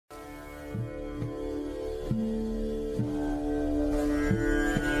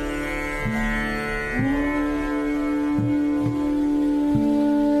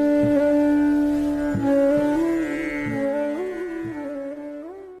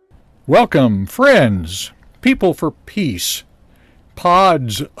Welcome, friends, people for peace,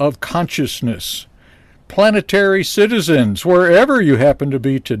 pods of consciousness, planetary citizens, wherever you happen to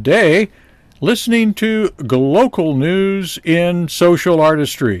be today, listening to local news in social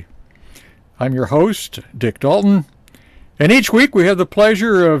artistry. I'm your host, Dick Dalton, and each week we have the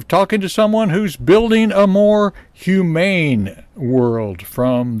pleasure of talking to someone who's building a more humane world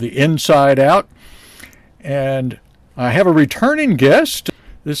from the inside out. And I have a returning guest.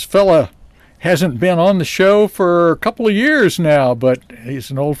 This fella hasn't been on the show for a couple of years now, but he's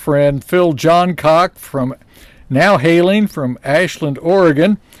an old friend, Phil Johncock, hailing from Ashland,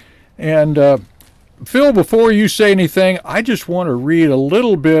 Oregon. And Phil, before you say anything, I just want to read a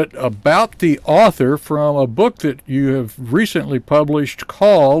little bit about the author from a book that you have recently published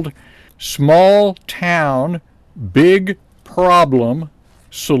called Small Town, Big Problem,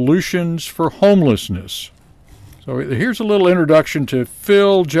 Solutions for Homelessness. So here's a little introduction to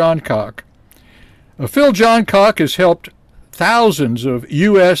Phil Johncock. Phil Johncock has helped thousands of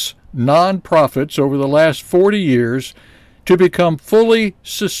U.S. nonprofits over the last 40 years to become fully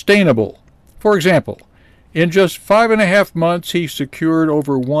sustainable. For example, in just 5.5 months, he secured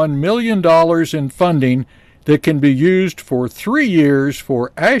over $1 million in funding that can be used for 3 years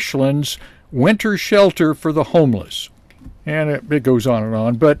for Ashland's winter shelter for the homeless. And it goes on and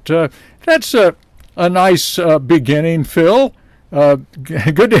on, but that's a nice beginning, Phil.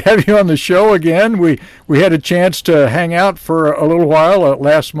 Good to have you on the show again. We had a chance to hang out for a little while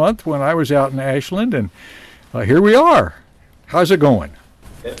last month when I was out in Ashland, and here we are. How's it going?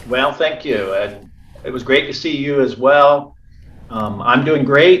 Well, thank you. It was great to see you as well. I'm doing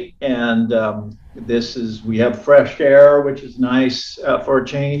great, and we have fresh air, which is nice for a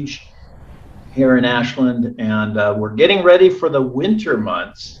change here in Ashland, and we're getting ready for the winter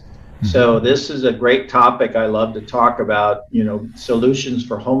months. So this is a great topic. I love to talk about, solutions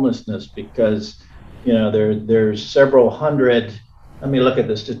for homelessness because, there's several hundred. Let me look at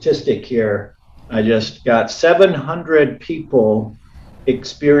the statistic here. I just got 700 people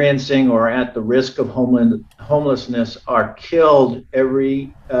experiencing or at the risk of homelessness are killed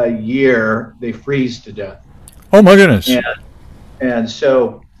every year. They freeze to death. Oh my goodness! And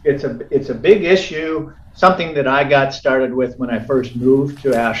so it's a big issue. Something that I got started with when I first moved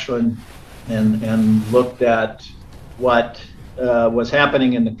to Ashland and looked at what was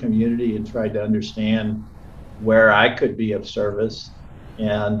happening in the community and tried to understand where I could be of service.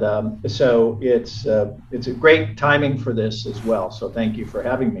 And so it's a great timing for this as well. So thank you for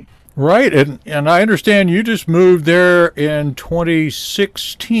having me. Right. And I understand you just moved there in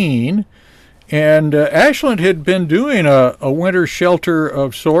 2016. And Ashland had been doing a winter shelter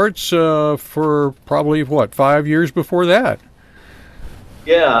of sorts for probably, 5 years before that?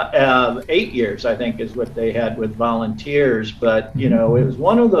 Yeah, 8 years, I think, is what they had with volunteers. But, it was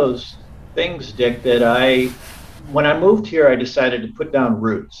one of those things, Dick, that when I moved here, I decided to put down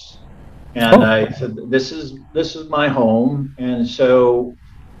roots. And I said, this is my home. And so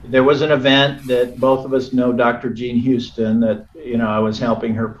there was an event that both of us know, Dr. Jean Houston, that I was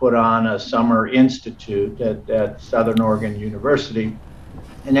helping her put on a summer institute at Southern Oregon University.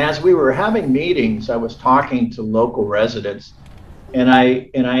 And as we were having meetings, I was talking to local residents, and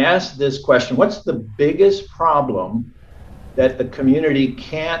I asked this question: what's the biggest problem that the community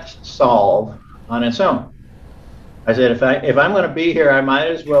can't solve on its own? I said, if I'm going to be here, I might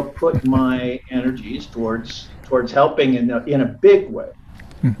as well put my energies towards helping in a big way.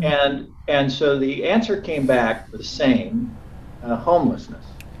 And so the answer came back the same, homelessness.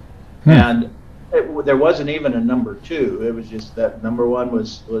 And there wasn't even a number two. It was just that number one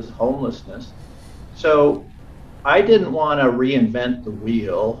was homelessness. So I didn't want to reinvent the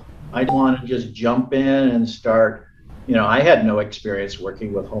wheel. I didn't want to just jump in and start. I had no experience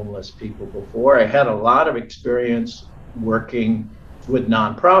working with homeless people before. I had a lot of experience working with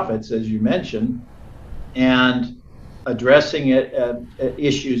nonprofits, as you mentioned, and addressing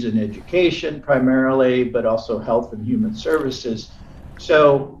issues in education primarily, but also health and human services.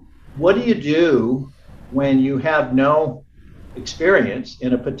 So what do you do when you have no experience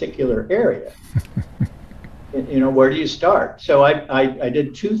in a particular area? Where do you start? So I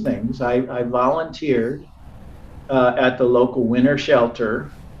did two things. I volunteered at the local winter shelter,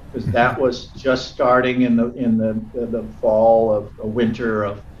 because that was just starting in the fall of winter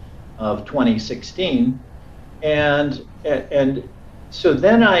of 2016. And so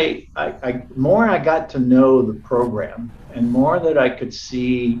then I got to know the program, and more that I could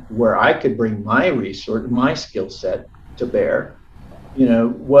see where I could bring my resource, my skill set to bear,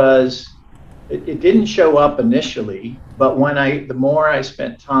 it didn't show up initially, but the more I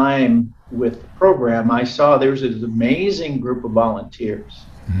spent time with the program, I saw there was this amazing group of volunteers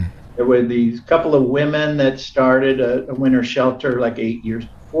There were these couple of women that started a winter shelter like 8 years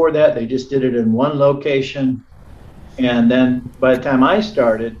before that. They just did it in one location. And then by the time I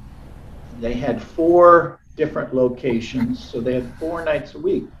started, they had 4 different locations. So they had 4 nights a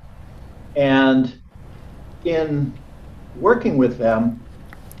week. And in working with them,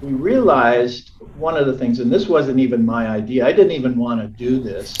 we realized one of the things, and this wasn't even my idea, I didn't even want to do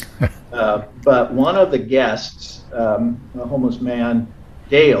this, but one of the guests, a homeless man,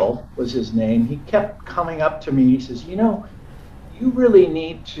 Dale was his name, he kept coming up to me. He says, you really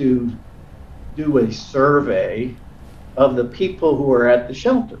need to do a survey of the people who are at the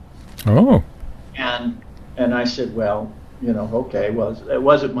shelter. Oh. And I said, well, okay, well, it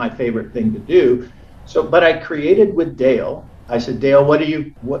wasn't my favorite thing to do. So, but I created with Dale. I said, Dale, what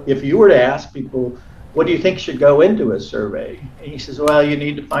if you were to ask people, what do you think should go into a survey? And he says, well, you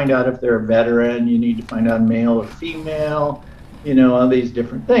need to find out if they're a veteran, you need to find out male or female, all these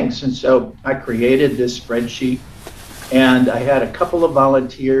different things. And so I created this spreadsheet, and I had a couple of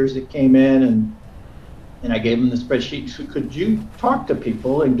volunteers that came in, and I gave them the spreadsheet. So could you talk to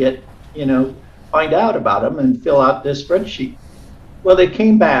people and get, find out about them and fill out this spreadsheet? Well, they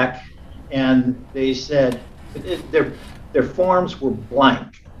came back and they said their forms were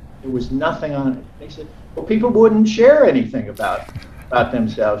blank. There was nothing on it. They said, well, people wouldn't share anything about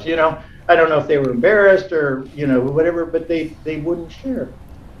themselves. I don't know if they were embarrassed or, whatever, but they wouldn't share.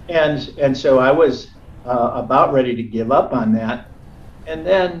 And so I was about ready to give up on that. And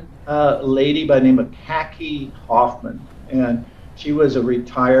then a lady by the name of Kaki Hoffman, and she was a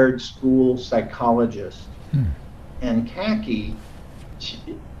retired school psychologist. And Kaki,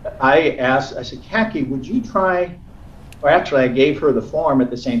 I said, Kaki, would you try, or actually I gave her the form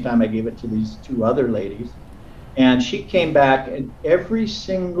at the same time I gave it to these 2 other ladies. And she came back and every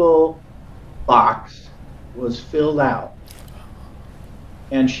single box was filled out.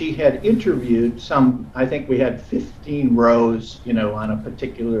 And she had interviewed I think we had 15 rows, on a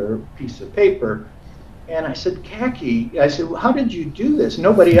particular piece of paper. And I said, Kaki, I said, well, how did you do this?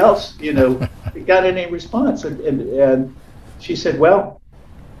 Nobody else, got any response. And she said, well,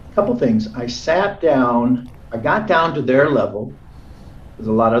 a couple things. I got down to their level, because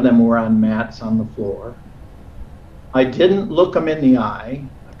a lot of them were on mats on the floor. I didn't look them in the eye.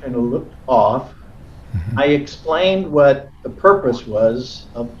 I kind of looked off. I explained what the purpose was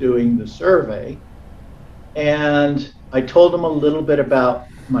of doing the survey. And I told them a little bit about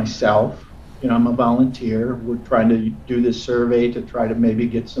myself. I'm a volunteer. We're trying to do this survey to try to maybe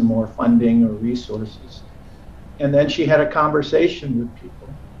get some more funding or resources. And then she had a conversation with people.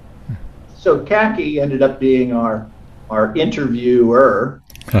 So Kaki ended up being our interviewer,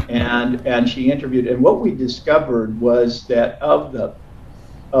 and she interviewed. And what we discovered was that of the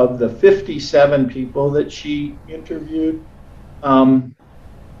 57 people that she interviewed,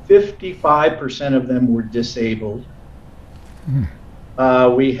 55% of them were disabled.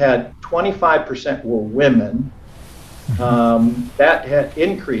 We had 25% were women. That had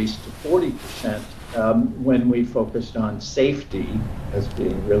increased to 40% when we focused on safety as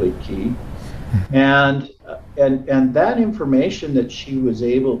being really key. And that information that she was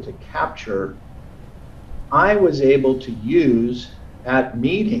able to capture, I was able to use at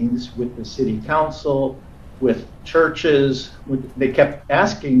meetings with the city council, with churches. They kept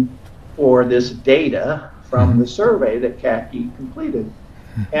asking for this data from the survey that Kaki completed.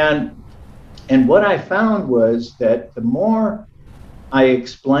 And what I found was that the more I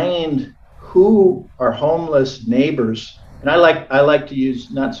explained who are homeless neighbors, and I like to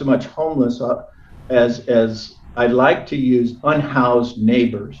use not so much homeless as I like to use unhoused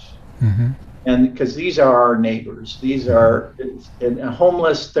neighbors. And because these are our neighbors. These are, and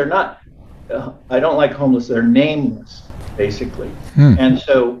homeless, they're not, I don't like homeless, they're nameless, basically. And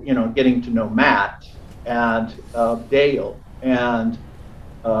so, getting to know Matt and Dale and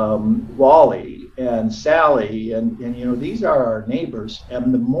Wally and Sally, and these are our neighbors.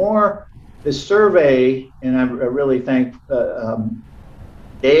 And the more the survey, and I really thank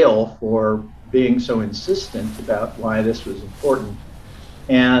Dale for being so insistent about why this was important.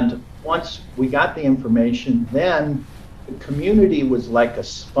 And once we got the information, then the community was like a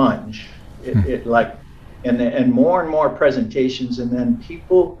sponge. And more and more presentations, and then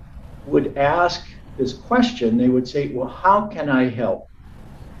people would ask this question. They would say, well, how can I help?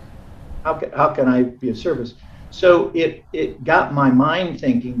 How can I be of service? So it got my mind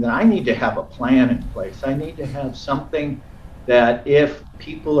thinking that I need to have a plan in place. I need to have something that if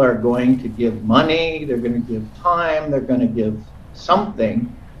people are going to give money, they're going to give time, they're going to give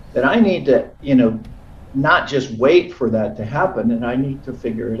something, that I need to, not just wait for that to happen, and I need to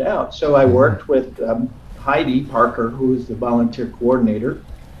figure it out. So I worked with Heidi Parker, who is the volunteer coordinator,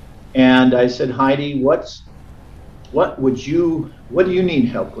 And I said, Heidi, what do you need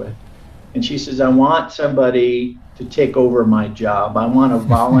help with? And she says, I want somebody to take over my job. I want a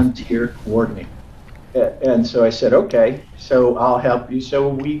volunteer coordinator. And so I said, okay, so I'll help you. So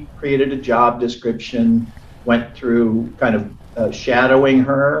we created a job description, went through kind of shadowing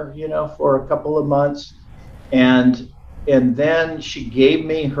her, for a couple of months. And and then she gave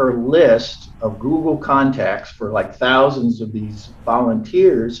me her list of Google contacts for like thousands of these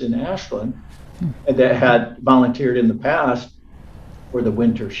volunteers in Ashland that had volunteered in the past for the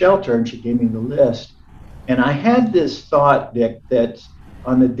winter shelter. And she gave me the list. And I had this thought, Dick, that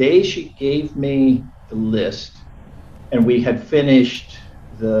on the day she gave me the list and we had finished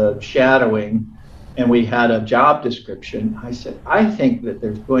the shadowing and we had a job description, I said, I think that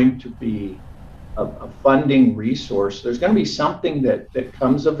there's going to be a funding resource. There's going to be something that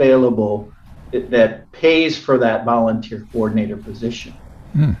comes available that pays for that volunteer coordinator position.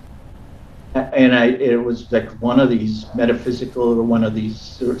 Mm. And it was like one of these metaphysical or one of these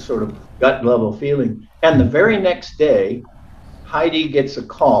sort of gut level feeling. And the very next day, Heidi gets a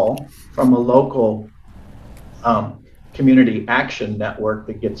call from a local community action network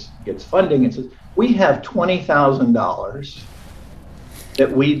that gets funding and says, we have $20,000 that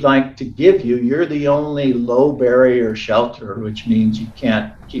we'd like to give you. You're the only low barrier shelter, which means you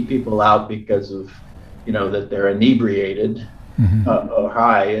can't keep people out because of, that they're inebriated. Mm-hmm. Or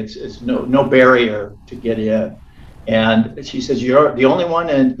high. It's no barrier to get in. And she says, you're the only one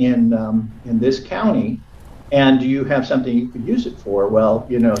in this county, and do you have something you could use it for? Well,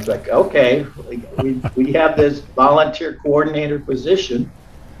 it's like, okay, we have this volunteer coordinator position,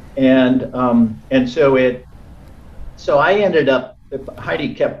 and so I ended up,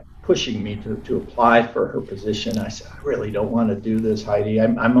 Heidi kept pushing me to apply for her position. I said, I really don't want to do this, Heidi.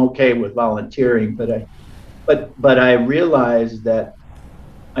 I'm okay with volunteering, but I realized that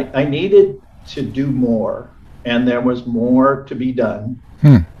I needed to do more, and there was more to be done.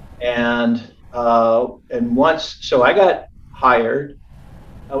 And so I got hired.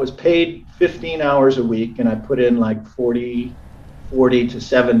 I was paid 15 hours a week, and I put in like 40 to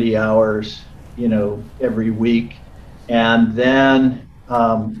 70 hours, every week. And then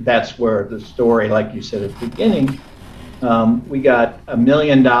that's where the story, like you said at the beginning, we got $1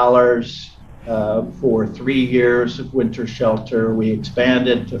 million for 3 years of winter shelter. We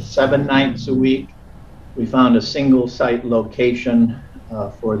expanded to 7 nights a week. We found a single site location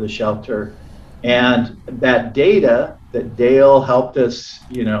for the shelter. And that data that Dale helped us,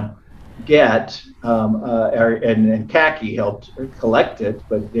 get, and Khaki helped collect it,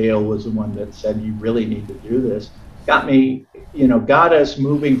 but Dale was the one that said, you really need to do this, got us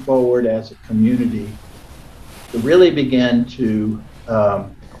moving forward as a community to really begin to,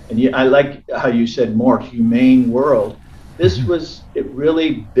 and I like how you said more humane world. It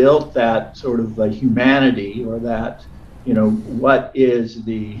really built that sort of the humanity, or that, what is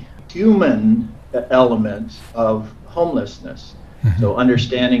the human element of homelessness. Mm-hmm. So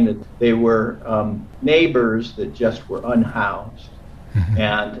understanding that they were neighbors that just were unhoused.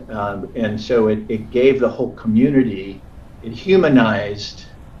 Mm-hmm. And so it gave the whole community, it humanized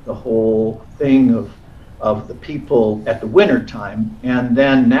the whole thing of the people at the winter time. And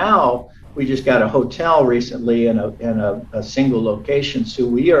then now we just got a hotel recently in a single location. So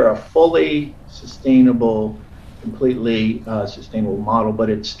we are a fully sustainable, completely sustainable model. But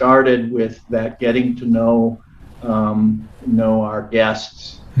it started with that getting to know our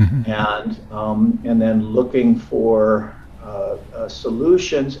guests, mm-hmm. And then looking for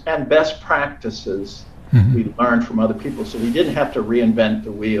solutions and best practices. Mm-hmm. We learned from other people, so we didn't have to reinvent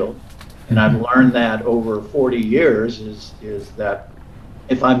the wheel. And I've learned that over 40 years is that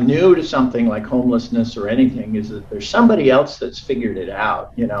if I'm new to something like homelessness or anything, is that there's somebody else that's figured it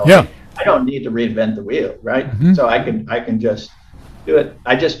out. Yeah. I don't need to reinvent the wheel, right? Mm-hmm. So I can just do it.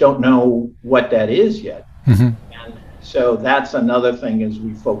 I just don't know what that is yet. Mm-hmm. And so that's another thing, is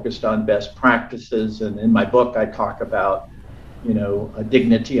we focused on best practices. And in my book, I talk about, a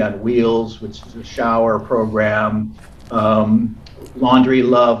Dignity on Wheels, which is a shower program, Laundry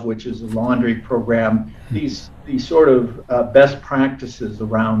Love, which is a laundry program, these sort of best practices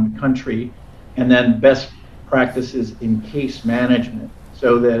around the country, and then best practices in case management,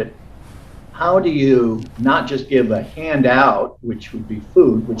 so that how do you not just give a handout, which would be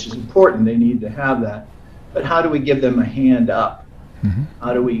food, which is important, they need to have that, but how do we give them a hand up? Mm-hmm.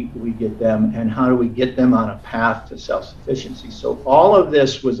 How do we get them, and how do we get them on a path to self-sufficiency? So all of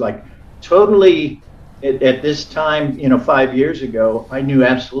this was like totally, at this time, 5 years ago, I knew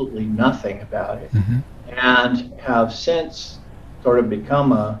absolutely nothing about it. Mm-hmm. And have since sort of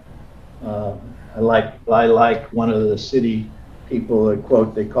become I like one of the city people that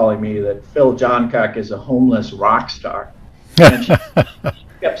quote, they calling me that Phil Johncock is a homeless rock star. And she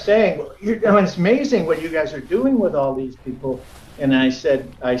kept saying, well, it's amazing what you guys are doing with all these people. And I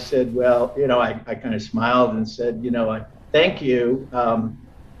said, well, I kind of smiled and said, thank you.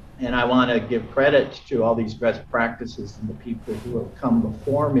 And I want to give credit to all these best practices and the people who have come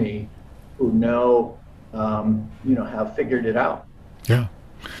before me who know, have figured it out. Yeah.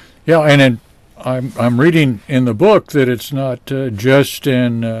 Yeah. And I'm reading in the book that it's not just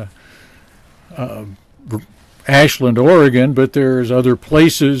in Ashland, Oregon, but there's other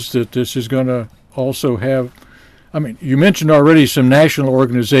places that this is going to also have. I mean, you mentioned already some national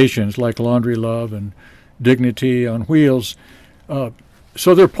organizations like Laundry Love and Dignity on Wheels.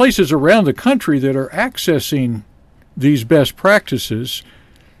 So there are places around the country that are accessing these best practices.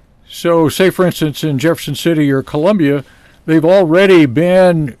 So say, for instance, in Jefferson City or Columbia, they've already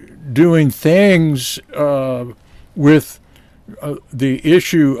been doing things with the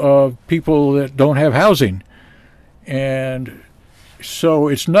issue of people that don't have housing. And so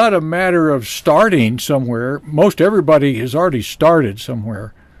it's not a matter of starting somewhere. Most everybody has already started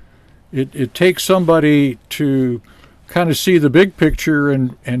somewhere. It takes somebody to kind of see the big picture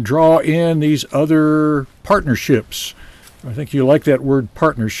and draw in these other partnerships. I think you like that word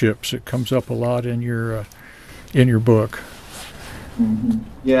partnerships. It comes up a lot in your book. Mm-hmm.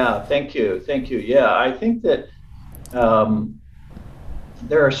 Yeah, thank you. Yeah, I think that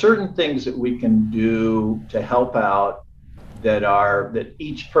there are certain things that we can do to help out that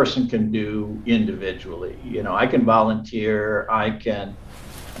each person can do individually. I can volunteer. I can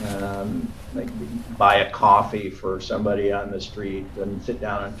buy a coffee for somebody on the street and sit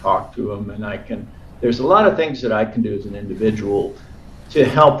down and talk to them. And there's a lot of things that I can do as an individual to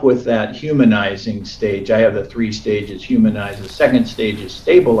help with that humanizing stage. I have the 3 stages: humanize. The second stage is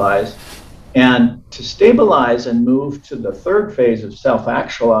stabilize. And to stabilize and move to the 3rd phase of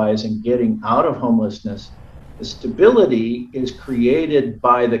self-actualize and getting out of homelessness, the stability is created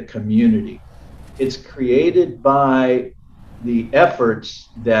by the community. It's created by the efforts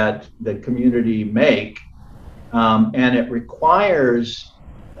that the community make, and it requires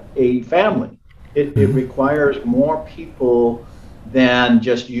a family. It requires more people than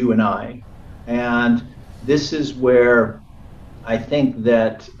just you and I. And this is where I think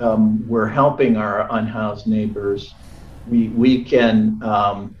that we're helping our unhoused neighbors. We can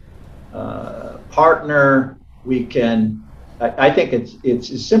partner. We can. I think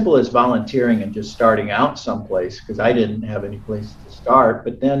it's as simple as volunteering and just starting out someplace, because I didn't have any place to start.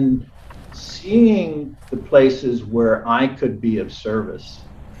 But then seeing the places where I could be of service.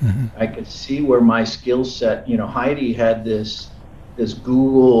 Mm-hmm. I could see where my skill set. Heidi had this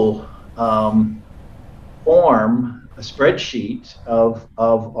Google form, a spreadsheet of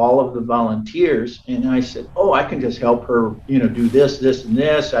all of the volunteers, and I said, I can just help her, do this, and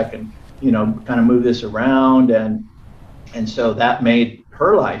this. I can, kind of move this around, and so that made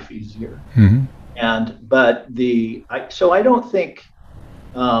her life easier. Mm-hmm. So I don't think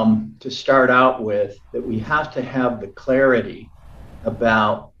to start out with that we have to have the clarity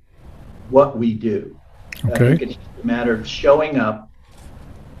about what we do. Okay. I think it's a matter of showing up,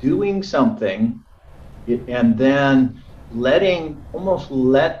 doing something, and then let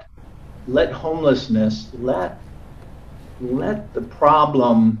homelessness, let the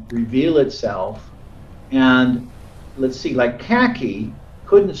problem reveal itself. And let's see, like Khaki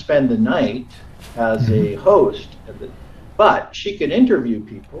couldn't spend the night as a host, but she could interview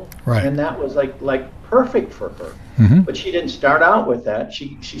people, right. And that was like perfect for her. Mm-hmm. But she didn't start out with that.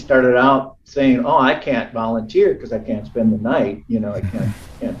 She started out saying, I can't volunteer because I can't spend the night. I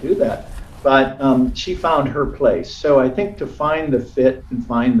can't do that. But she found her place. So I think to find the fit and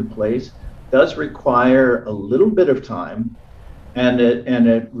find the place does require a little bit of time, and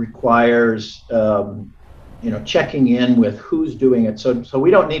it requires checking in with who's doing it. So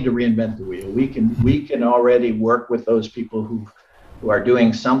we don't need to reinvent the wheel. We can already work with those people who are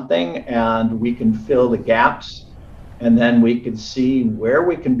doing something, and we can fill the gaps, and then we can see where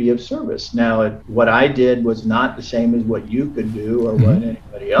we can be of service. Now, what I did was not the same as what you could do or what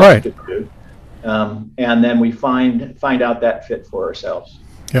anybody else could do. And then we find out that fit for ourselves.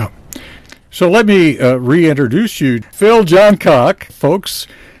 Yeah. So let me reintroduce you, Phil Johncock, folks.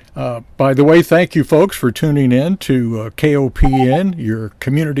 By the way, thank you, folks, for tuning in to KOPN, your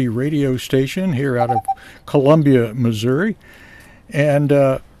community radio station here out of Columbia, Missouri. And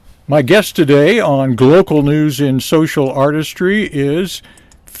my guest today on Local News in Social Artistry is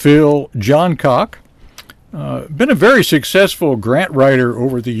Phil Johncock. Been a very successful grant writer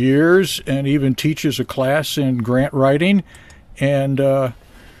over the years, and even teaches a class in grant writing. And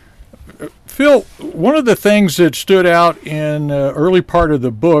Phil, one of the things that stood out in the early part of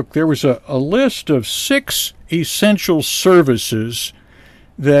the book, there was a list of 6 essential services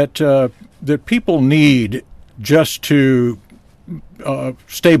that that people need just to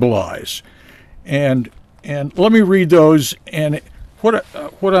stabilize, and let me read those. And what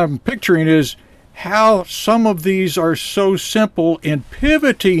I'm picturing is how some of these are so simple in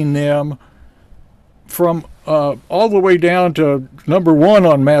pivoting them from all the way down to number 1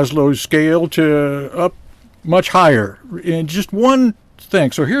 on Maslow's scale to up much higher in just one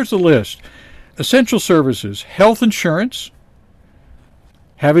thing. So here's the list. Essential services: health insurance,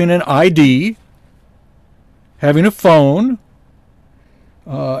 having an ID, having a phone,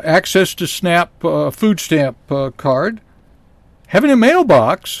 access to SNAP food stamp card, having a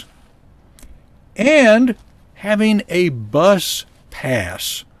mailbox, and having a bus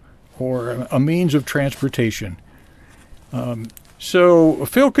pass, or a means of transportation. So,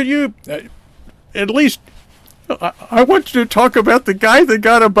 Phil, could you at least, I want you to talk about the guy that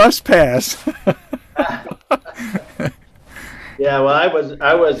got a bus pass. Yeah, well,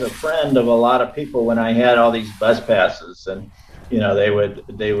 I was a friend of a lot of people when I had all these bus passes, and they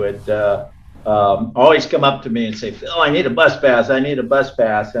would always come up to me and say, "Phil, I need a bus pass. I need a bus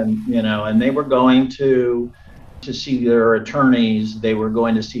pass," and they were going to see their attorneys. They were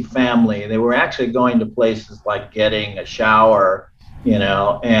going to see family. They were actually going to places like getting a shower,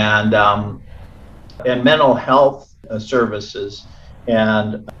 and mental health services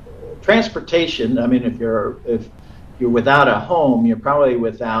and transportation. I mean, if you're without a home, you're probably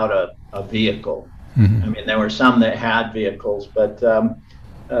without a vehicle. Mm-hmm. I mean, there were some that had vehicles, but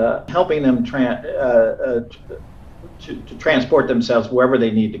helping them to transport themselves wherever they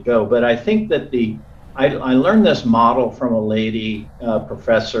need to go. But I think that I learned this model from a lady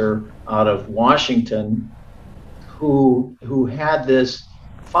professor out of Washington who had this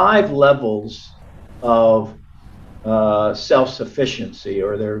 5 levels of self-sufficiency,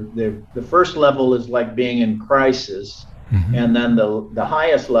 or the first level is like being in crisis, mm-hmm. and then the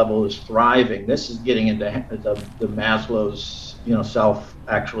highest level is thriving. This is getting into the Maslow's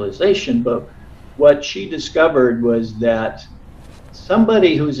self-actualization. But what she discovered was that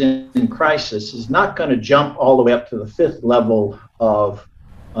somebody who's in crisis is not going to jump all the way up to the 5th level of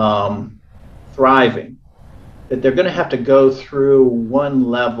thriving, that they're going to have to go through one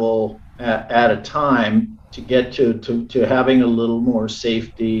level at a time to get to having a little more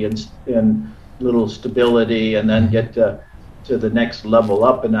safety and little stability, and then get to the next level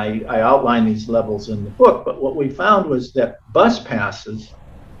up. And I outline these levels in the book. But what we found was that bus passes,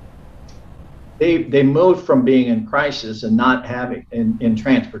 they moved from being in crisis and not having in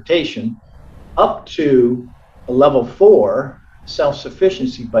transportation up to a level 4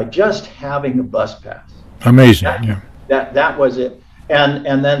 self-sufficiency by just having a bus pass. Amazing. That was it.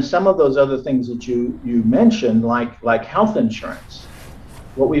 And then some of those other things that you mentioned, like health insurance,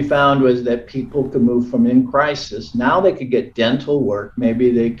 what we found was that people could move from in crisis. Now they could get dental work. Maybe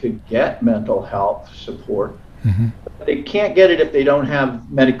they could get mental health support. Mm-hmm. But they can't get it if they don't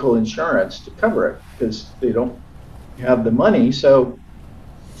have medical insurance to cover it, because they don't have the money. So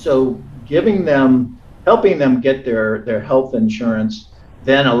helping them get their health insurance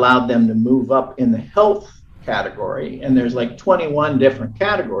then allowed them to move up in the health category. And there's like 21 different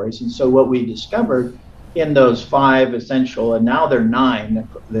categories. And so what we discovered in those 5 essential, and now they're 9,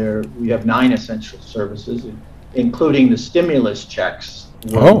 we have 9 essential services, including the stimulus checks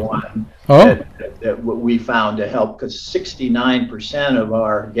were one that we found to help, because 69% of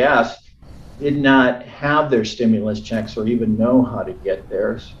our guests did not have their stimulus checks or even know how to get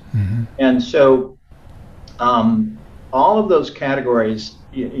theirs. Mm-hmm. And so all of those categories,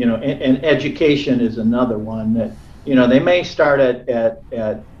 and education is another one that, they may start at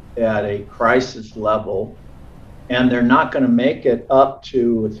a crisis level, and they're not going to make it up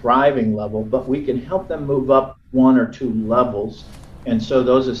to a thriving level, but we can help them move up 1 or 2 levels. And so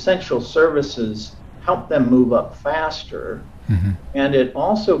those essential services help them move up faster. Mm-hmm. And it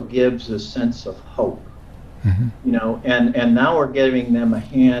also gives a sense of hope. Mm-hmm. And now we're giving them a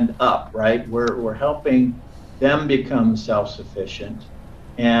hand up, right? We're helping them become self-sufficient.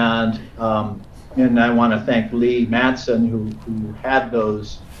 And I want to thank Lee Matson, who had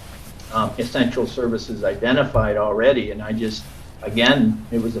those essential services identified already. And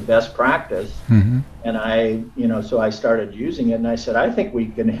it was a best practice. Mm-hmm. And so I started using it, and I said, I think we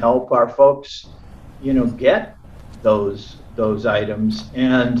can help our folks, get those items.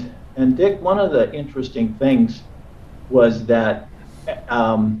 And Dick, one of the interesting things was that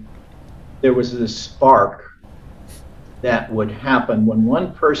there was this spark that would happen when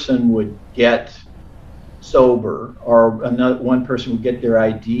one person would get sober, or one person would get their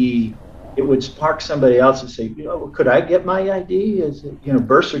ID it would spark somebody else to say, could I get my ID? Is it,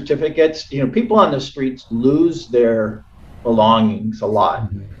 birth certificates? People on the streets lose their belongings a lot.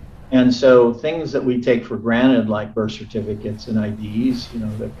 And so things that we take for granted, like birth certificates and IDs,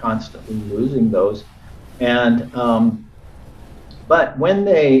 they're constantly losing those. And but when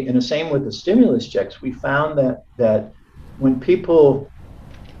and the same with the stimulus checks, we found that when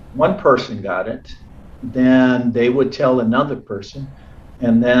one person got it, then they would tell another person,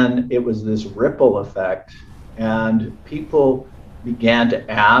 and then it was this ripple effect, and people began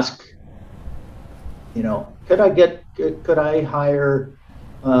to ask, could I hire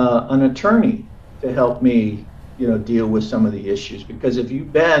an attorney to help me, deal with some of the issues? Because if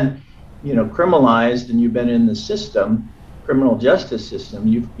you've been, criminalized and you've been in the system, criminal justice system,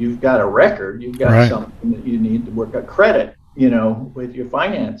 you've got a record, you've got something that you need to work out credit, with your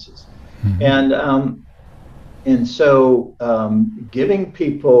finances. And so giving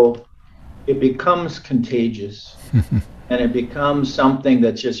people, it becomes contagious, and it becomes something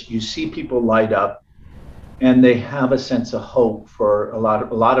that just, you see people light up, and they have a sense of hope for a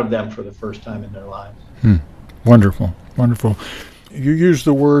lot of them for the first time in their lives. Wonderful, wonderful. You use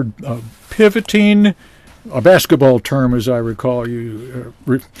the word pivoting, a basketball term, as I recall you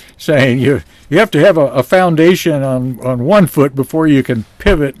saying. You have to have a foundation on one foot before you can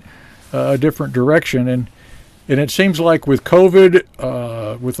pivot a different direction. And it seems like with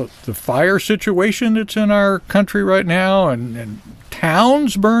COVID, with the fire situation that's in our country right now, and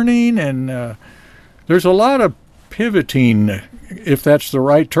towns burning, and there's a lot of pivoting, if that's the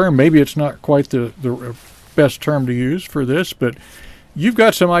right term. Maybe it's not quite the best term to use for this, but you've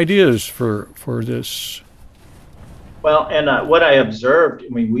got some ideas for this. Well, and what I observed,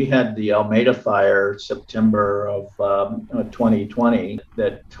 we had the Almeida fire September of 2020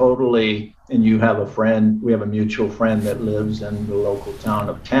 that totally, and we have a mutual friend that lives in the local town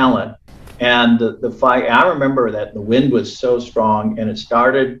of Talent. And the fire, I remember that the wind was so strong, and it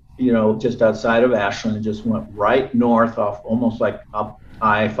started, just outside of Ashland, and just went right north off, almost like up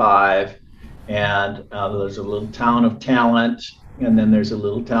I-5. And there's a little town of Talent, and then there's a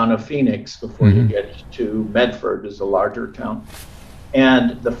little town of Phoenix before you get to Medford, is a larger town.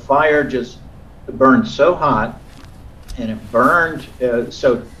 And the fire just burned so hot, and it burned,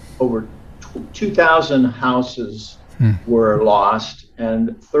 so over 2,000 houses were lost, and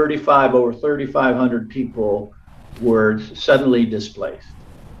over 3,500 people were suddenly displaced.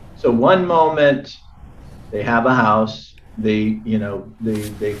 So one moment they have a house, they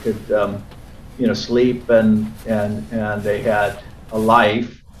could sleep, and they had a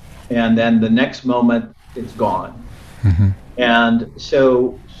life, and then the next moment it's gone. And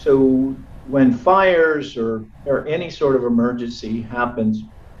so when fires or any sort of emergency happens,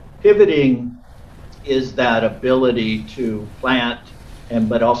 pivoting is that ability to plant,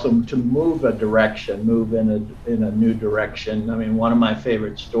 but also to move in a new direction. One of my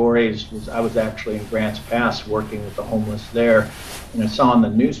favorite stories was, I was actually in Grants Pass working with the homeless there, and I saw in the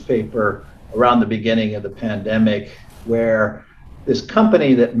newspaper around the beginning of the pandemic where this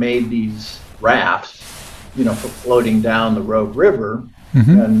company that made these rafts, for floating down the Rogue River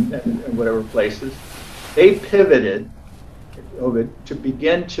and whatever places, they pivoted to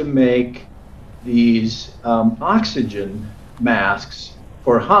begin to make these oxygen masks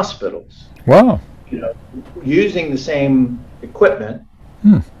for hospitals. Wow. Using the same equipment.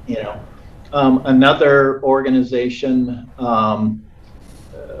 Another organization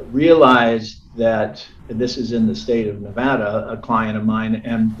realized that, this is in the state of Nevada, a client of mine,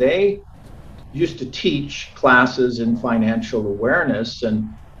 and they used to teach classes in financial awareness and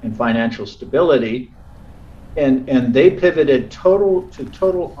financial stability, and they pivoted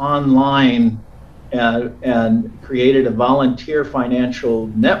total online, and created a volunteer financial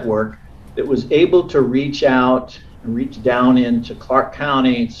network that was able to reach down into Clark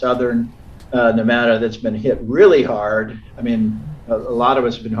County, southern Nevada, that's been hit really hard. A lot of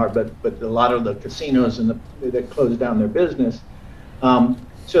us have been hard, but a lot of the casinos that closed down their business.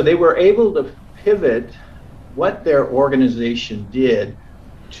 So they were able to pivot what their organization did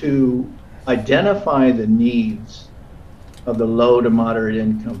to identify the needs of the low to moderate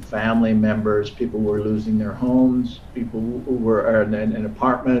income family members, people who were losing their homes, people who were in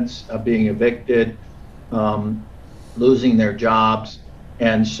apartments, being evicted, losing their jobs.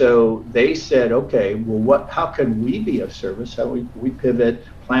 And so they said, okay, well, how can we be of service? How we pivot,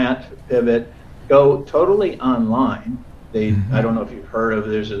 go totally online. I don't know if you've heard of,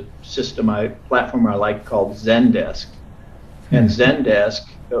 there's a platform I like called Zendesk. And Zendesk,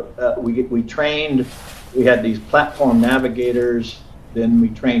 we trained, we had these platform navigators, then we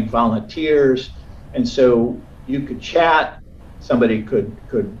trained volunteers. And so you could chat somebody could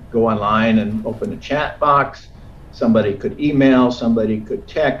go online and open a chat box, somebody could email, somebody could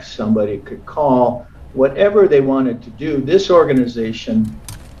text, somebody could call, whatever they wanted to do. This organization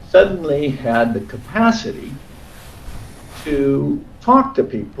suddenly had the capacity to talk to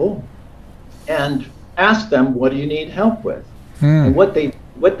people and ask them, what do you need help with? And what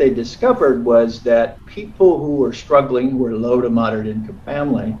they discovered was that people who were struggling, who were low to moderate income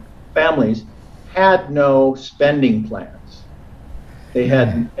families, had no spending plans. They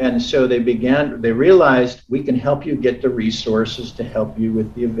had, and so they realized, we can help you get the resources to help you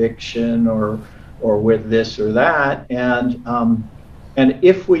with the eviction or with this or that. And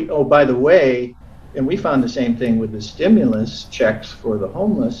if we, oh, by the way, and we found the same thing with the stimulus checks for the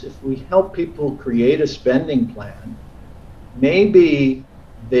homeless, if we help people create a spending plan, maybe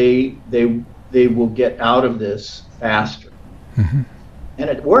they will get out of this faster. Mm-hmm. And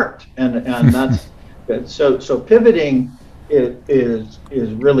it worked. And that's good. So pivoting is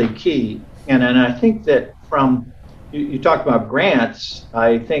really key. And I think that from, you talked about grants,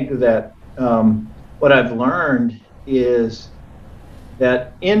 I think that what I've learned is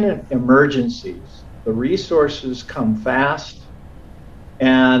that in emergencies, the resources come fast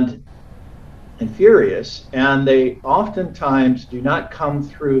and furious, and they oftentimes do not come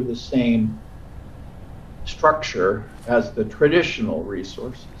through the same structure as the traditional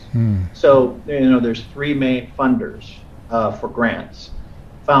resources. So, there's three main funders for grants: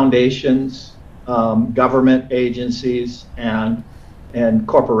 foundations, government agencies, and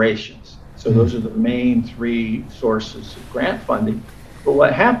corporations. So those are the main three sources of grant funding. But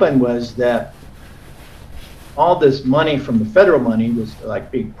what happened was that all this money from the federal money was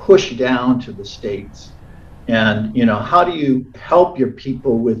like being pushed down to the states. And, how do you help your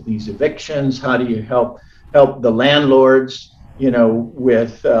people with these evictions? How do you help the landlords,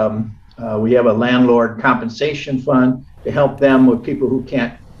 with, we have a landlord compensation fund to help them with people who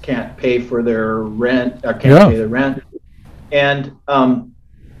can't pay for their rent or can't pay their rent.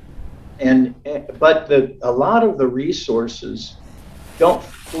 But a lot of the resources don't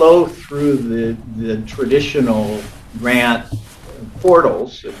flow through the traditional grant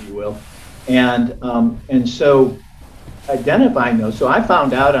portals, if you will, and so identifying those. So I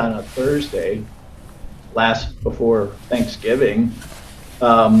found out on a Thursday, before Thanksgiving,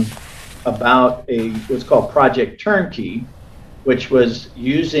 about what's called Project Turnkey, which was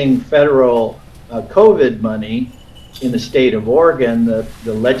using federal COVID money in the state of Oregon.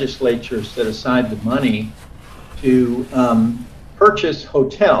 The legislature set aside the money to purchase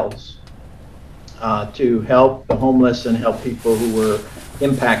hotels to help the homeless and help people who were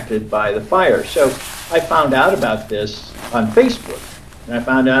impacted by the fire. So I found out about this on Facebook, and I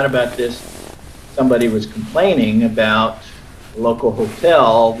found out about this. Somebody was complaining about a local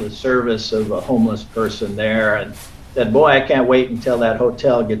hotel, the service of a homeless person there, and said, boy, I can't wait until that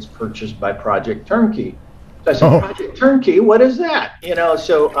hotel gets purchased by Project Turnkey. So I said, Project Turnkey, what is that?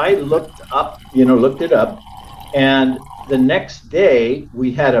 So I looked it up, and the next day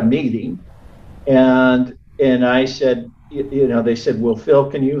we had a meeting, and I said, they said, well, Phil,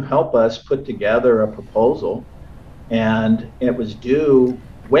 can you help us put together a proposal? And it was due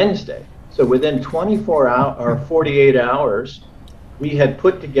Wednesday. So within 24 hours or 48 hours, we had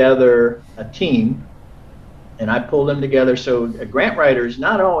put together a team, and I pulled them together. So a grant writer is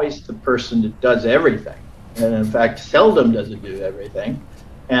not always the person that does everything. And in fact, seldom does it do everything.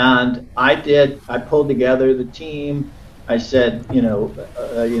 And I pulled together the team. I said, one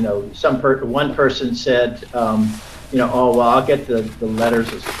person said, oh, well, I'll get the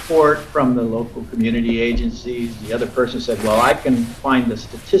letters of support from the local community agencies. The other person said, well, I can find the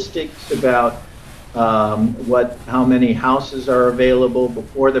statistics about how many houses are available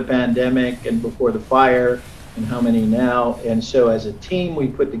before the pandemic and before the fire, and how many now. And so as a team, we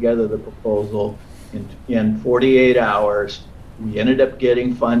put together the proposal in 48 hours. We ended up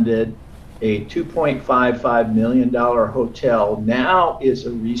getting funded. A $2.55 million hotel now is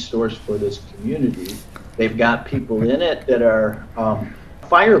a resource for this community. They've got people in it that are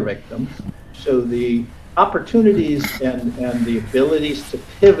fire victims. So the opportunities and the abilities to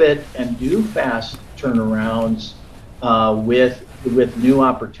pivot and do fast turnarounds with new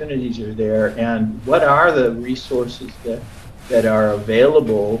opportunities are there. And what are the resources that are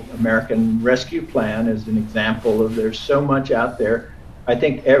available? American Rescue Plan is an example of, there's so much out there. I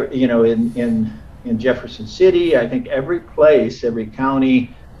think, in Jefferson City, I think every place, every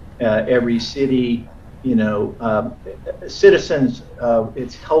county, every city, citizens,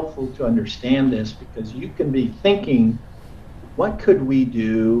 it's helpful to understand this, because you can be thinking, what could we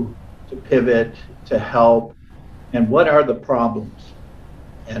do to pivot, to help, and what are the problems?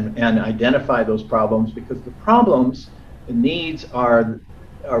 And identify those problems, because the problems the needs are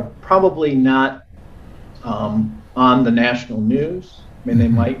probably not on the national news. I mean, they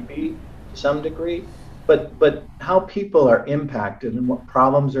Mm-hmm. might be to some degree, but how people are impacted and what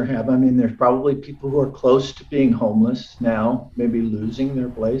problems they're having. I mean, there's probably people who are close to being homeless now, maybe losing their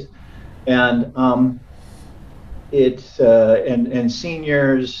place, and it's and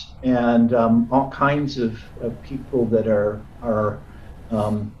seniors and all kinds of people that are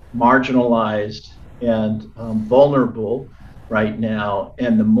marginalized and vulnerable right now.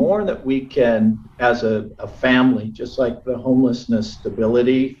 And the more that we can, as a family, just like the homelessness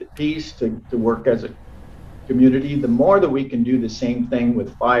stability piece, to work as a community, the more that we can do the same thing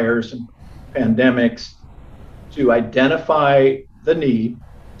with fires and pandemics to identify the need,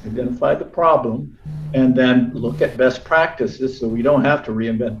 identify the problem, and then look at best practices so we don't have to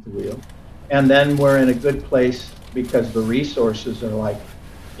reinvent the wheel. And then we're in a good place because the resources are like,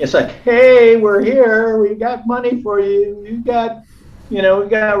 it's like, hey, we're here, we got money for you, we got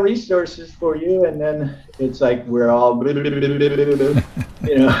resources for you. And then it's like we're all, you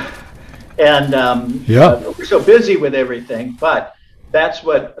know, and Yeah. we're so busy with everything. But that's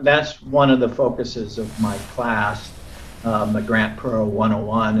one of the focuses of my class, the Grant Pro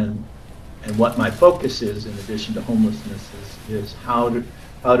 101, and what my focus is, in addition to homelessness, is how do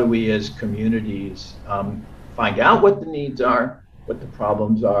we as communities find out what the needs are, what the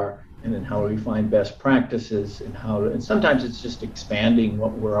problems are, and then how do we find best practices, and sometimes it's just expanding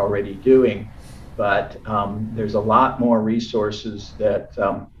what we're already doing. But there's a lot more resources that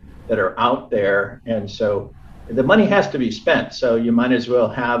are out there, and so the money has to be spent. So you might as well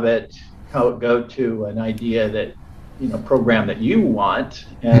have it how it go to an idea that, program that you want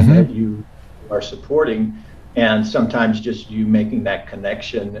and Mm-hmm. that you are supporting, and sometimes just you making that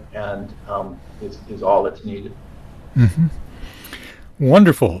connection and is all that's needed. Mm-hmm.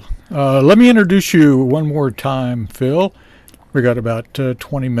 Wonderful. Let me introduce you one more time, Phil. We got about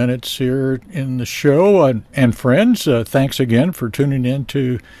 20 minutes here in the show. And friends, thanks again for tuning in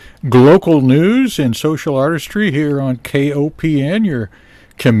to Glocal News and Social Artistry here on KOPN, your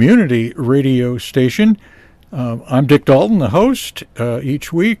community radio station. I'm Dick Dalton, the host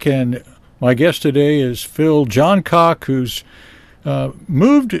each week, and my guest today is Phil Johncock, who's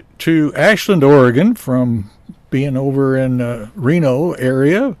moved to Ashland, Oregon from being over in Reno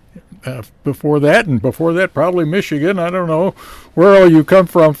area before that probably Michigan. I don't know where all you come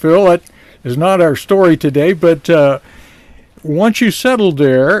from, Phil. That is not our story today, but once you settled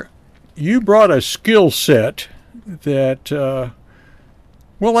there, you brought a skill set that,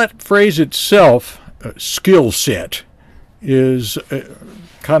 that phrase itself, skill set, is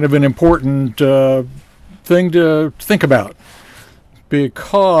kind of an important thing to think about,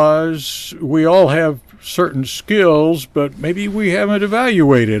 because we all have certain skills, but maybe we haven't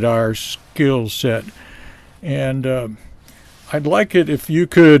evaluated our skill set. And I'd like it if you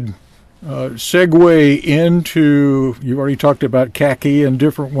could segue into, you've already talked about khaki and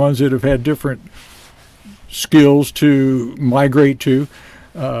different ones that have had different skills to migrate to,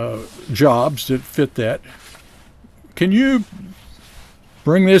 jobs that fit that. Can you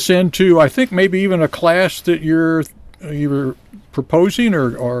bring this into, I think, maybe even a class that you're proposing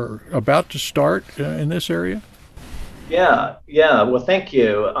or about to start in this area? Yeah. Well, thank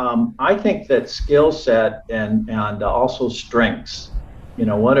you. I think that skill set and also strengths.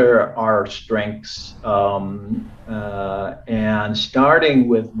 What are our strengths? And starting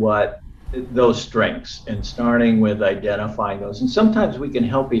with what those strengths, and starting with identifying those. And sometimes we can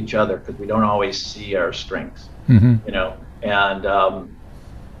help each other because we don't always see our strengths. Mm-hmm. And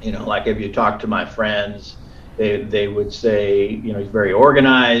like if you talk to my friends, they would say, he's very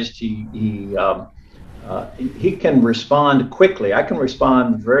organized. He can respond quickly. I can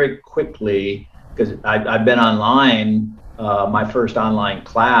respond very quickly because I've been online. My first online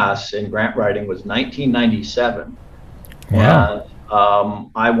class in grant writing was 1997. Wow. And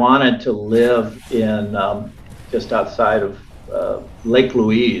I wanted to live in just outside of Lake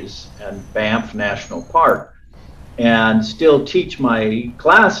Louise and Banff National Park, and still teach my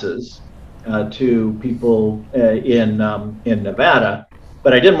classes to people in Nevada,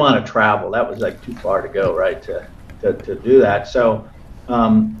 but I didn't want to travel. That was like too far to go, right? To do that. So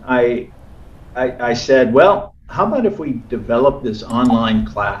I said, well, how about if we develop this online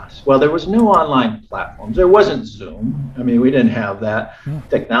class? Well, there was no online platforms. There wasn't Zoom. I mean, we didn't have that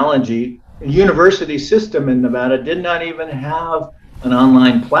technology. The university system in Nevada did not even have an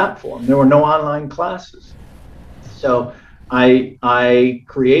online platform. There were no online classes. So I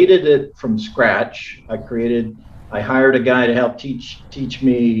created it from scratch. I hired a guy to help teach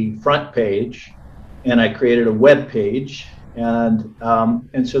me front page, and I created a web page, and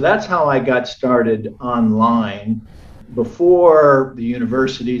so that's how I got started online. before the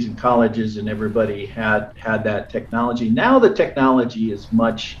universities and colleges and everybody had that technology. Now the technology is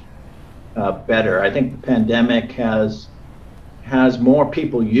much better. I think the pandemic has more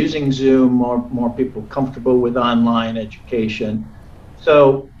people using Zoom, more people comfortable with online education.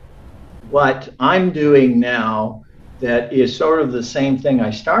 So what I'm doing now that is sort of the same thing I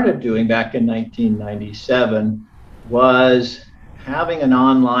started doing back in 1997 was having an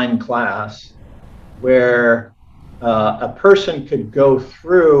online class where a person could go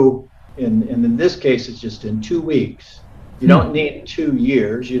through, in this case, it's just in 2 weeks. You don't need 2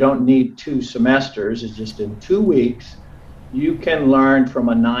 years, you don't need 2 semesters, it's just in 2 weeks. You can learn from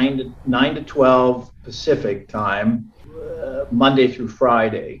a 9 to 12 Pacific time, Monday through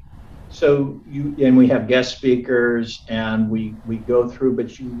Friday. So and we have guest speakers and we go through,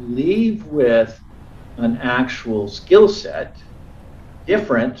 but you leave with an actual skill set,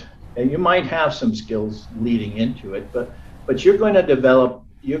 different, and you might have some skills leading into it, but you're going to develop,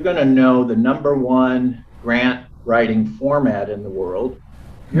 you're going to know the number one grant writing format in the world.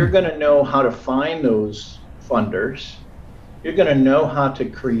 You're going to know how to find those funders. You're going to know how to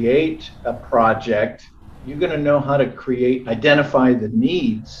create a project. You're going to know how to identify the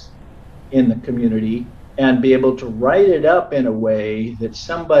needs in the community and be able to write it up in a way that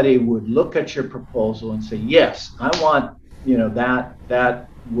somebody would look at your proposal and say, yes, I want, that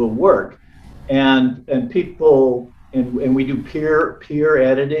will work. And people, and we do peer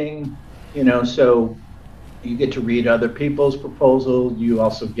editing, so you get to read other people's proposals. You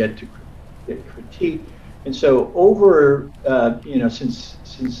also get to get critique. And so over, since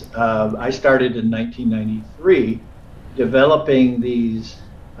I started in 1993, developing these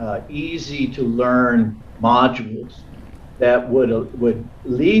easy to learn modules that would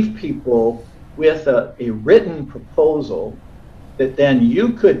leave people with a written proposal that then you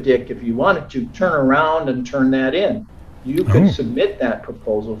could, Dick, if you wanted to, turn around and turn that in. You could submit that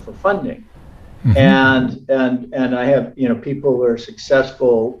proposal for funding. And I have, people who are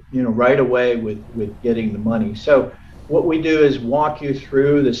successful, right away with getting the money. So what we do is walk you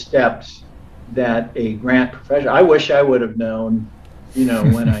through the steps that a grant professional, I wish I would have known,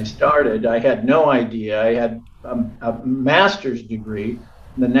 when I started. I had no idea. I had a master's degree.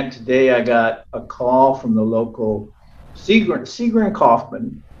 The next day I got a call from the local, Seeger and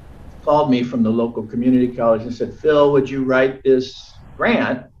Kaufman called me from the local community college and said, Phil, would you write this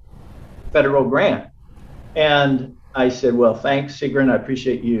grant, federal grant? And I said, well, thanks, Seeger, I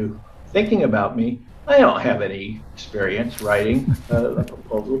appreciate you thinking about me. I don't have any experience writing a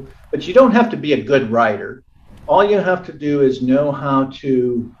proposal, but you don't have to be a good writer. All you have to do is know how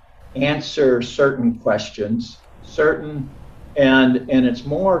to answer certain questions, and it's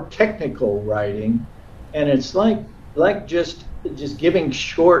more technical writing, and it's like just giving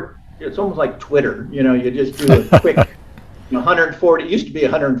short. It's almost like Twitter. You just do a quick 140. It used to be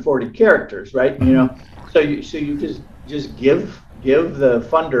 140 characters, right? So you just give the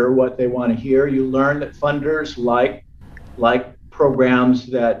funder what they want to hear. You learn that funders like programs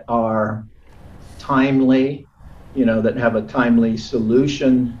that are timely, that have a timely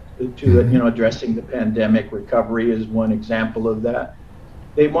solution to it. Addressing the pandemic recovery is one example of that.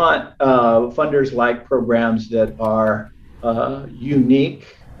 They want funders like programs that are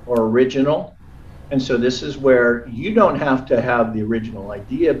unique or original. And so this is where you don't have to have the original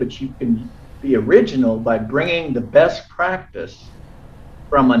idea, but you can be original by bringing the best practice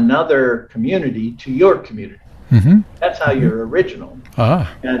from another community to your community. That's how you're original.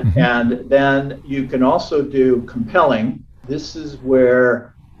 And then you can also do compelling. This is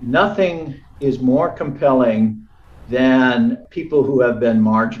where nothing is more compelling than people who have been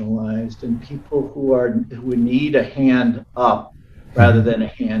marginalized and people who need a hand up rather than a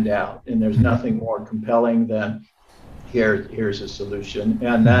handout. And there's nothing more compelling than here's a solution.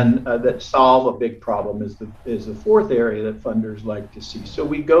 And then that solve a big problem is the fourth area that funders like to see. So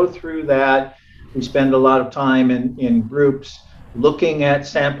we go through that. We spend a lot of time in groups looking at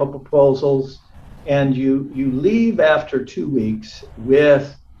sample proposals, and you leave after 2 weeks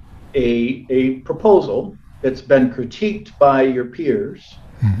with a proposal that's been critiqued by your peers.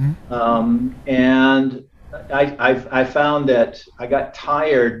 And I found that I got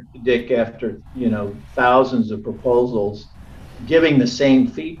tired, Dick, after thousands of proposals giving the same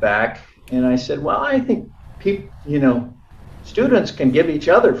feedback, and I said, well, I think students can give each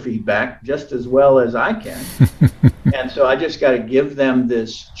other feedback just as well as I can. And so I just got to give them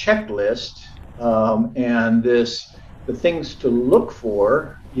this checklist and the things to look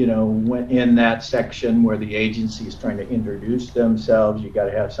for, when in that section where the agency is trying to introduce themselves. You got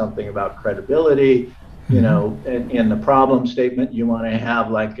to have something about credibility. In the problem statement, you want to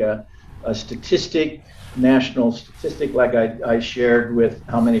have like a statistic national statistic like I shared with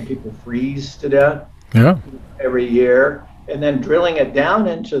how many people freeze to death Yeah. every year. And then drilling it down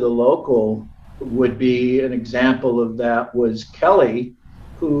into the local would be an example of that was Kelly,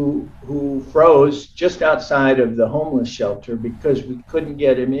 who froze just outside of the homeless shelter because we couldn't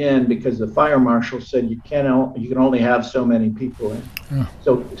get him in because the fire marshal said you can only have so many people in. Yeah.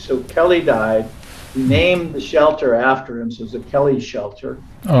 So Kelly died. We named the shelter after him, so it's a Kelly shelter.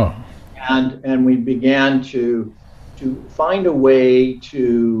 Oh. And we began to find a way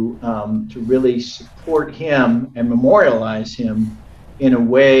to really support him and memorialize him in a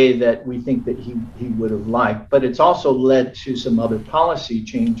way that we think that he would have liked. But it's also led to some other policy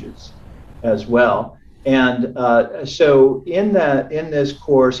changes as well. And so in this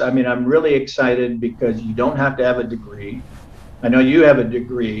course, I mean, I'm really excited because you don't have to have a degree. I know you have a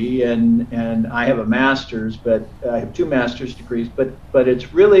degree and I have a master's, but I have 2 master's degrees, but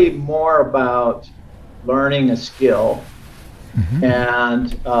it's really more about learning a skill, and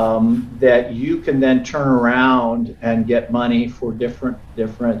that you can then turn around and get money for different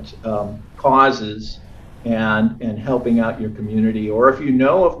causes and helping out your community. Or if you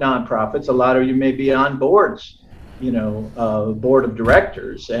know of nonprofits, a lot of you may be on boards, board of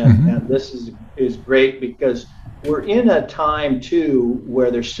directors, and this is great because we're in a time too where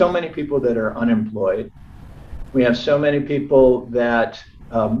there's so many people that are unemployed. We have so many people that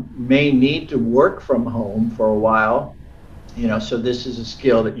may need to work from home for a while, so this is a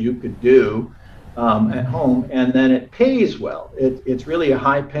skill that you could do at home, and then it pays well. It's really a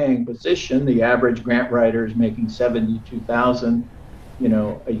high-paying position. The average grant writer is making $72,000,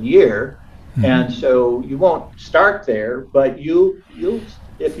 a year, and so you won't start there, but you'll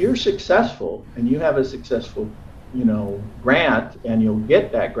if you're successful and you have a successful, grant, and you'll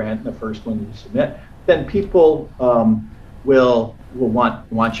get that grant, the first one you submit, then people will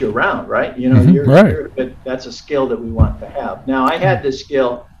want you around, right? Right. That's a skill that we want to have. Now, I had this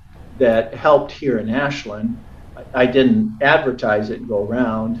skill that helped here in Ashland. I didn't advertise it and go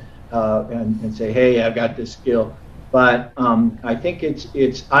around and say, hey, I've got this skill. But I think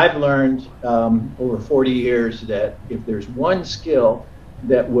I've learned over 40 years that if there's one skill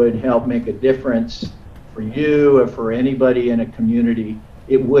that would help make a difference for you or for anybody in a community,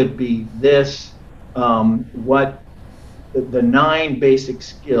 it would be this, what the 9 basic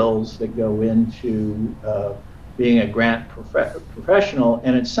skills that go into being a grant professional,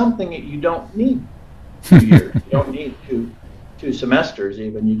 and it's something that you don't need 2 years. You don't need two semesters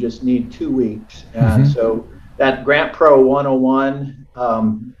even. You just need 2 weeks. And so that Grant Pro 101,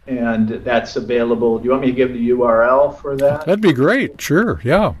 and that's available. Do you want me to give the URL for that? That'd be great. Sure.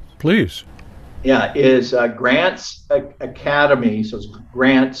 Yeah, please. Yeah, is Grants Academy, so it's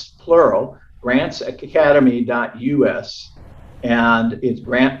grants plural, grantsacademy.us, and it's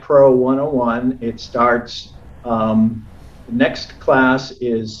Grant Pro 101. It starts, the next class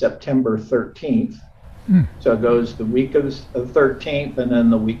is September 13th. So it goes the week of the 13th and then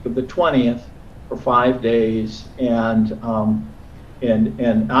the week of the 20th for 5 days. And I'm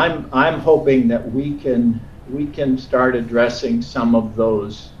hoping that we can start addressing some of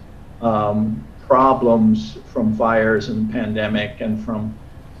those problems from fires and the pandemic, and from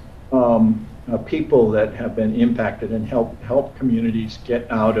people that have been impacted, and help communities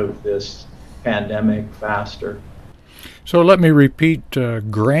get out of this pandemic faster. So let me repeat,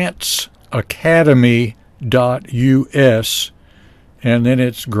 grantsacademy.us, and then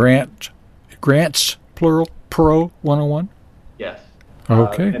it's grants plural pro 101. Yes.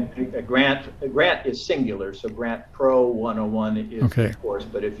 Okay. And a grant is singular, so Grant Pro 101 is okay. Of course.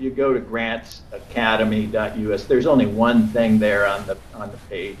 But if you go to grantsacademy.us, there's only one thing there on the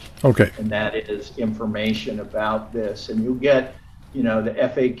page. Okay. And that is information about this, and you'll get, the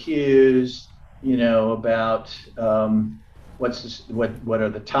FAQs, about what are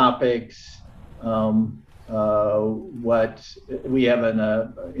the topics, what we have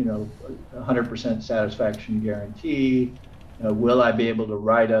 100% satisfaction guarantee. Will I be able to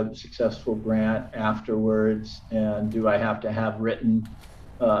write a successful grant afterwards? And do I have to have written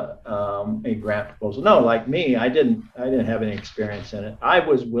a grant proposal? No, like me, I didn't have any experience in it. I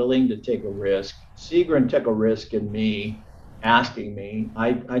was willing to take a risk. Seagren took a risk in me, asking me.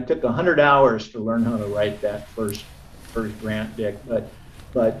 I took 100 hours to learn how to write that first grant, Dick.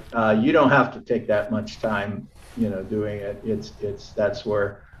 But you don't have to take that much time, doing it. That's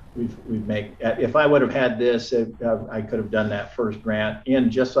where we've made. If I would have had this, I could have done that first grant in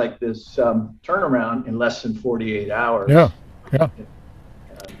just like this turnaround in less than 48 hours. Yeah.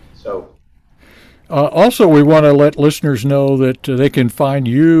 So. Also, we want to let listeners know that they can find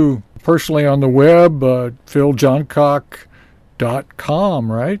you personally on the web,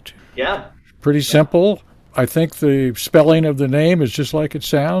 philjohncock.com, right? Yeah. Pretty simple. I think the spelling of the name is just like it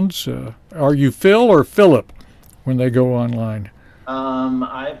sounds. Are you Phil or Philip when they go online?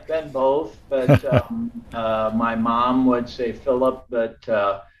 I've been both, but my mom would say Philip, but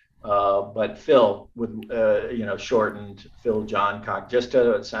Phil with shortened Phil Johncock, just as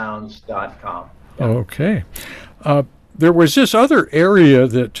it sounds.com. Yeah. Okay. There was this other area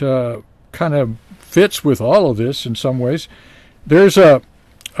that kind of fits with all of this in some ways. There's a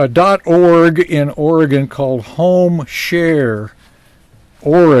 .org in Oregon called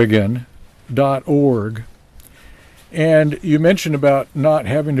homeshareoregon.org. And you mentioned about not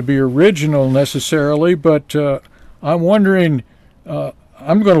having to be original necessarily, but I'm wondering,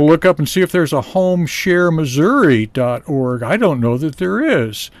 I'm going to look up and see if there's a homesharemissouri.org. I don't know that there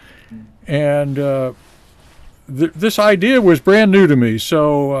is. And this idea was brand new to me.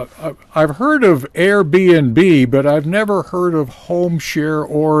 So I've heard of Airbnb, but I've never heard of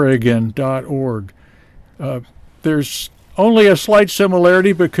homeshareoregon.org. There's only a slight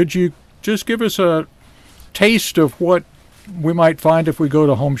similarity, but could you just give us a taste of what we might find if we go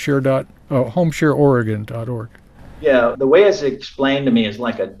to homeshareoregon.org? Yeah, the way it's explained to me is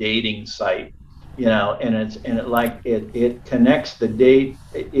like a dating site, and it connects. The date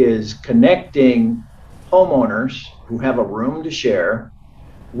is connecting homeowners who have a room to share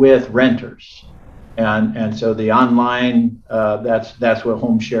with renters, and so the online that's what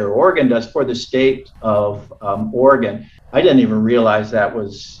HomeShare Oregon does for the state of Oregon. I didn't even realize that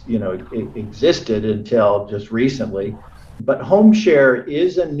was it existed until just recently. But home share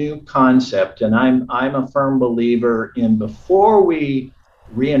is a new concept, and I'm a firm believer in, before we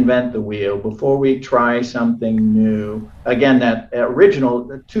reinvent the wheel, before we try something new. Again, that original,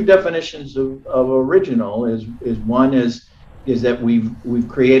 the two definitions of original is one is that we've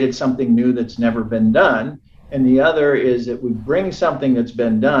created something new that's never been done, and the other is that we bring something that's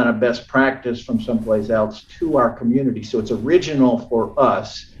been done, a best practice from someplace else, to our community. So it's original for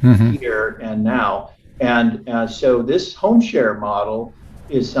us here and now. And so this home share model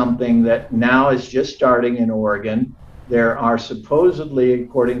is something that now is just starting in Oregon. There are supposedly,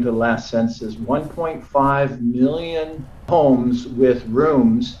 according to the last census, 1.5 million homes with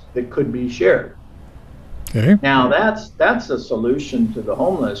rooms that could be shared. Okay. Now that's a solution to the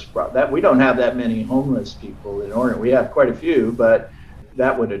homeless problem. That we don't have that many homeless people in Oregon. We have quite a few, but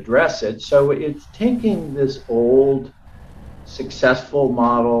that would address it. So it's taking this old successful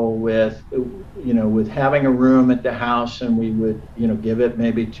model with having a room at the house, and we would give it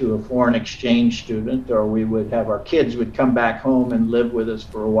maybe to a foreign exchange student, or we would have our kids would come back home and live with us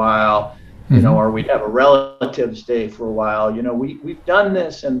for a while, or we'd have a relative stay for a while. We've done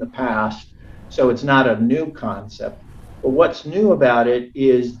this in the past, so it's not a new concept. But what's new about it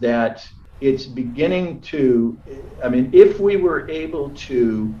is that it's beginning to, if we were able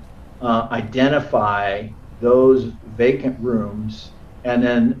to identify those vacant rooms and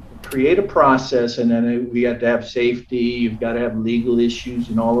then create a process, and then we have to have safety, you've got to have legal issues,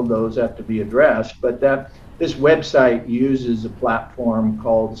 and all of those have to be addressed. But this website uses a platform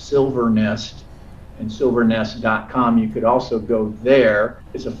called Silvernest, and silvernest.com. You could also go there.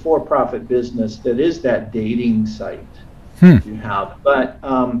 It's a for-profit business that is that dating site you have. But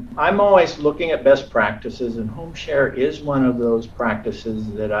I'm always looking at best practices, and home share is one of those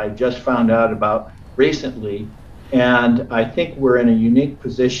practices that I just found out about recently, and I think we're in a unique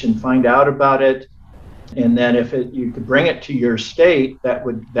position. Find out about it, and then if you could bring it to your state, that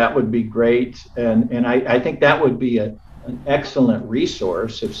would be great. And I think that would be an excellent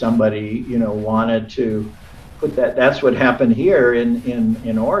resource if somebody wanted to put that. That's what happened here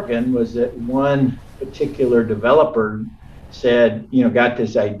in Oregon, was that one particular developer said got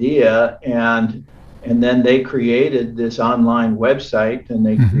this idea, and then they created this online website, and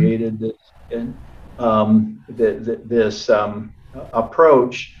they created this this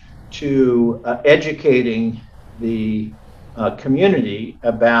approach to educating the community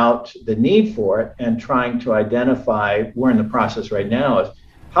about the need for it, and trying to identify. We're in the process right now of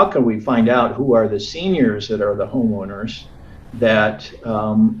how can we find out who are the seniors that are the homeowners that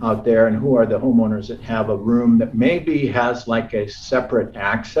out there, and who are the homeowners that have a room that maybe has like a separate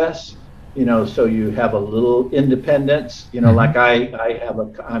access, so you have a little independence, like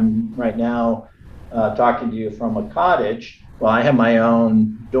I'm right now talking to you from a cottage. Well, I have my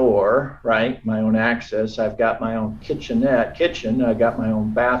own door, right? My own access. I've got my own kitchen. I got my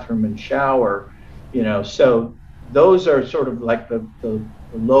own bathroom and shower, so those are sort of like the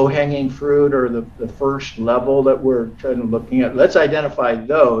low-hanging fruit, or the first level that we're kind of looking at. Let's identify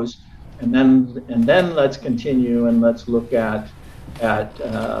those, and then let's continue, and let's look at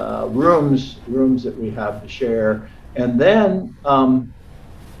rooms that we have to share. And then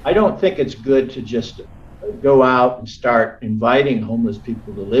I don't think it's good to just go out and start inviting homeless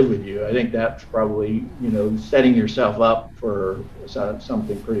people to live with you. I think that's probably, setting yourself up for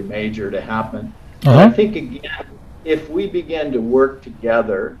something pretty major to happen. But I Uh-huh. think, again, if we begin to work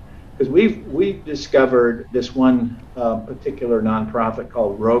together, because we've discovered this one particular nonprofit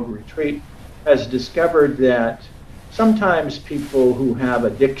called Rogue Retreat has discovered that sometimes people who have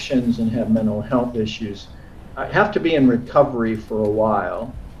addictions and have mental health issues have to be in recovery for a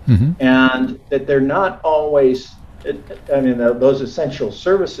while, Mm-hmm. and that they're not always, I mean, those essential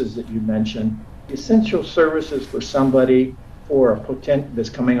services that you mentioned, essential services for somebody for a that's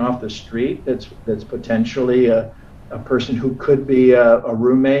coming off the street, that's potentially a person who could be a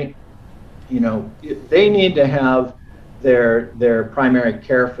roommate. They need to have their primary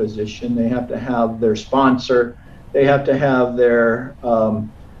care physician, they have to have their sponsor, they have to have their all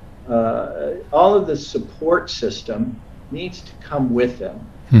of the support system needs to come with them.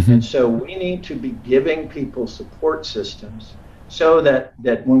 Mm-hmm. And so we need to be giving people support systems so that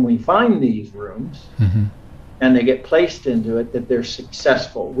when we find these rooms Mm-hmm. and they get placed into it, that they're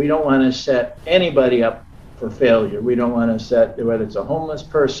successful. We don't want to set anybody up for failure. We don't want to set, whether it's a homeless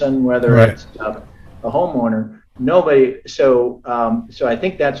person, whether Right. it's a homeowner, nobody. So I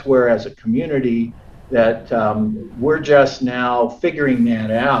think that's where, as a community, that we're just now figuring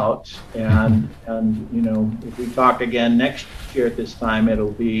that out. And if we talk again next year at this time,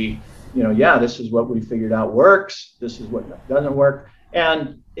 it'll be, yeah, this is what we figured out works. This is what doesn't work.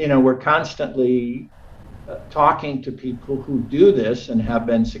 And, we're constantly talking to people who do this and have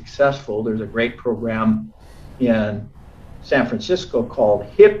been successful. There's a great program in San Francisco called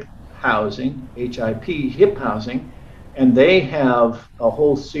HIP Housing, HIP, HIP Housing, and they have a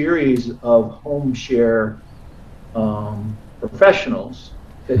whole series of home share professionals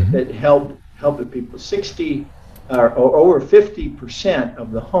that help the people. 60 or over 50%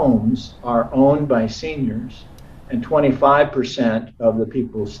 of the homes are owned by seniors, and 25% of the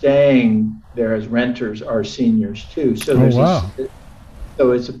people staying there as renters are seniors too. So Oh, wow.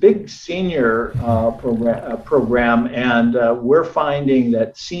 so it's a big senior program, and we're finding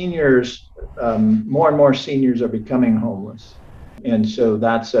that seniors, more and more seniors are becoming homeless. And so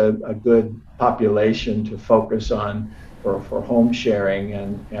that's a good population to focus on for home sharing.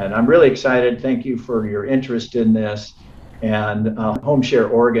 And I'm really excited. Thank you for your interest in this. And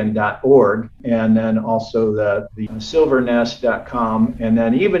homeshareoregon.org, and then also the silvernest.com, and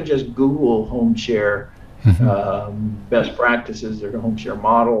then even just Google home share best practices or home share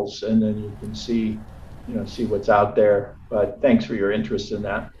models, and then you can see what's out there. But thanks for your interest in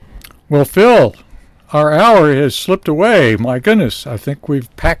that. Well, Phil, our hour has slipped away. My goodness, I think we've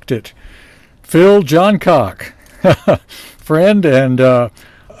packed it. Phil Johncock, friend, and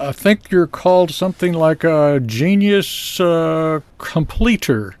I think you're called something like a genius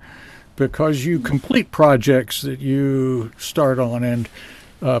completer, because you complete projects that you start on, and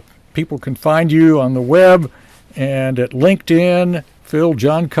people can find you on the web and at LinkedIn, Phil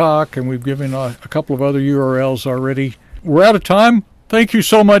Johncock, and we've given a couple of other URLs already. We're out of time. Thank you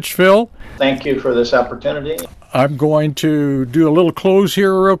so much, Phil. Thank you for this opportunity. I'm going to do a little close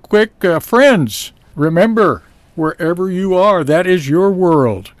here real quick. Friends, remember, wherever you are, that is your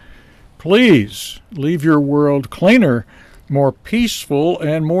world. Please leave your world cleaner, more peaceful,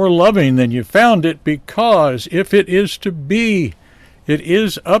 and more loving than you found it, because if it is to be, it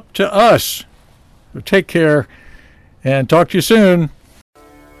is up to us. So take care and talk to you soon.